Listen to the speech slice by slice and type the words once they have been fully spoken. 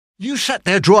You sat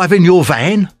there driving your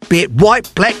van, be it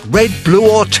white, black, red, blue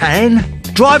or tan?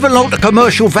 Drive along to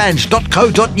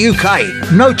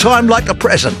commercialvans.co.uk. No time like the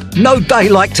present, no day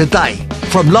like today.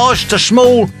 From large to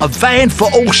small, a van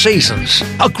for all seasons.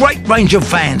 A great range of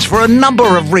vans for a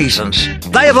number of reasons.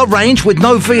 They have a range with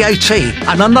no VAT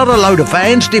and another load of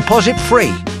vans deposit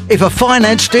free. If a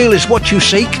finance deal is what you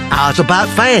seek, ours about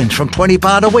vans from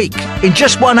 £20 a week. In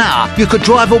just 1 hour, you could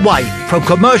drive away from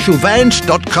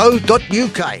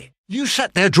commercialvans.co.uk. You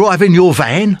sat there driving your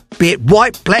van, be it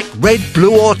white, black, red,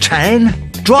 blue or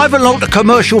tan? Drive along to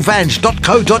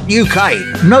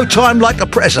commercialvans.co.uk. No time like the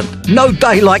present, no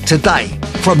day like today.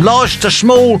 From large to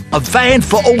small, a van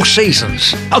for all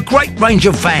seasons. A great range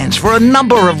of vans for a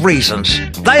number of reasons.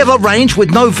 They have a range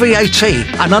with no VAT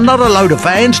and another load of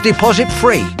vans deposit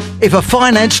free. If a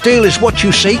finance deal is what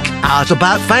you seek, ours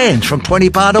about vans from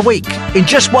 £20 a week. In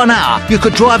just 1 hour, you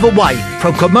could drive away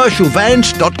from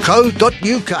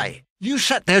commercialvans.co.uk. You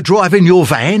sat there driving your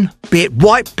van, be it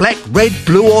white, black, red,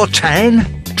 blue or tan?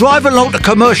 Drive along to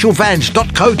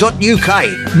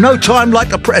commercialvans.co.uk. No time like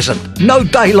the present, no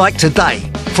day like today.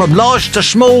 From large to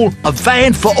small, a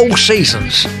van for all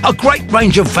seasons. A great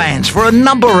range of vans for a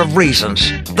number of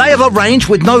reasons. They have a range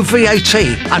with no VAT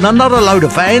and another load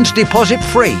of vans deposit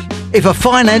free. If a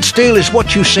finance deal is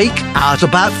what you seek, ours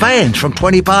about vans from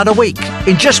 £20 a week.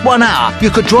 In just 1 hour,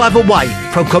 you could drive away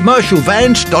from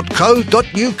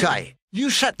commercialvans.co.uk. You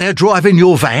sat there driving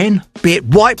your van, be it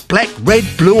white, black, red,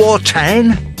 blue or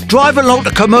tan? Drive along to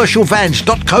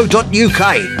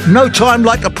commercialvans.co.uk. No time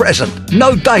like the present,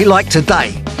 no day like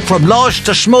today. From large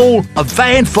to small, a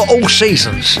van for all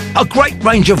seasons. A great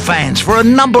range of vans for a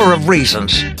number of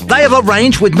reasons. They have a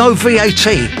range with no VAT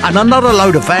and another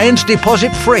load of vans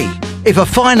deposit free. If a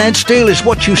finance deal is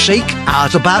what you seek,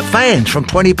 ours about vans from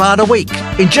 £20 a week.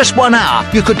 In just 1 hour,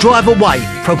 you could drive away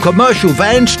from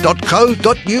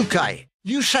commercialvans.co.uk.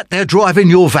 You sat there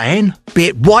driving your van, be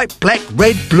it white, black,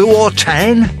 red, blue or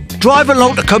tan? Drive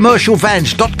along to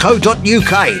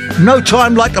commercialvans.co.uk. No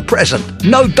time like the present,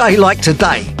 no day like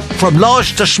today. From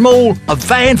large to small, a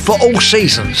van for all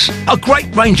seasons. A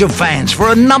great range of vans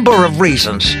for a number of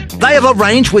reasons. They have a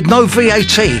range with no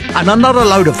VAT and another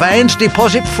load of vans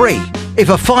deposit free. If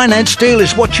a finance deal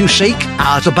is what you seek,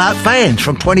 ours about vans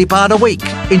from £20 a week.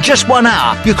 In just 1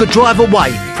 hour, you could drive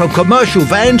away from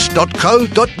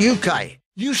commercialvans.co.uk.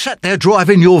 You sat there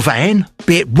driving your van,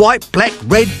 be it white, black,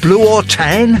 red, blue or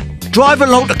tan? Drive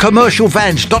along to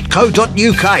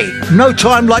commercialvans.co.uk. No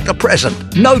time like the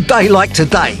present, no day like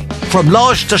today. From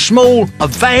large to small, a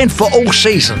van for all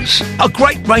seasons. A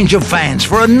great range of vans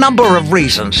for a number of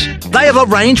reasons. They have a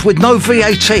range with no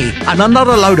VAT and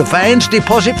another load of vans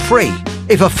deposit free.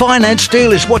 If a finance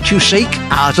deal is what you seek,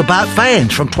 ours about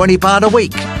vans from £20 a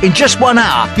week. In just 1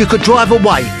 hour, you could drive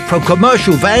away from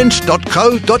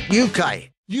commercialvans.co.uk.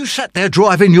 You sat there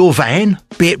driving your van,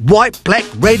 be it white, black,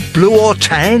 red, blue or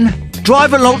tan?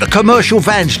 Drive along to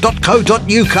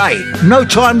commercialvans.co.uk. No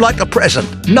time like the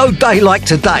present, no day like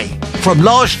today. From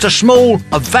large to small,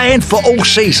 a van for all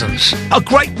seasons. A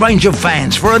great range of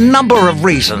vans for a number of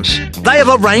reasons. They have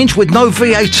a range with no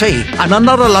VAT and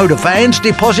another load of vans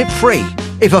deposit free.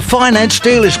 If a finance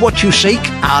deal is what you seek,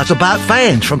 ours about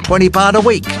vans from £20 a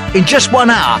week. In just 1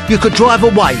 hour, you could drive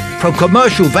away from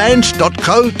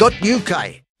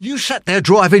commercialvans.co.uk. You sat there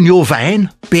driving your van,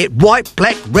 be it white,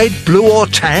 black, red, blue or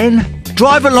tan?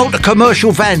 Drive along to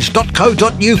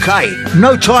commercialvans.co.uk.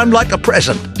 No time like the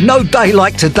present, no day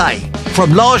like today.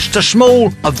 From large to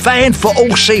small, a van for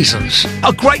all seasons.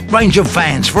 A great range of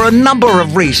vans for a number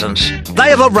of reasons. They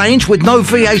have a range with no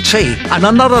VAT and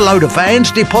another load of vans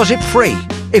deposit free.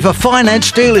 If a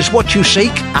finance deal is what you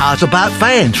seek, ours about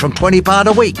vans from £20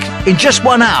 a week. In just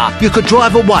 1 hour, you could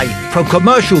drive away from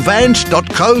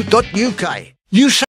commercialvans.co.uk. You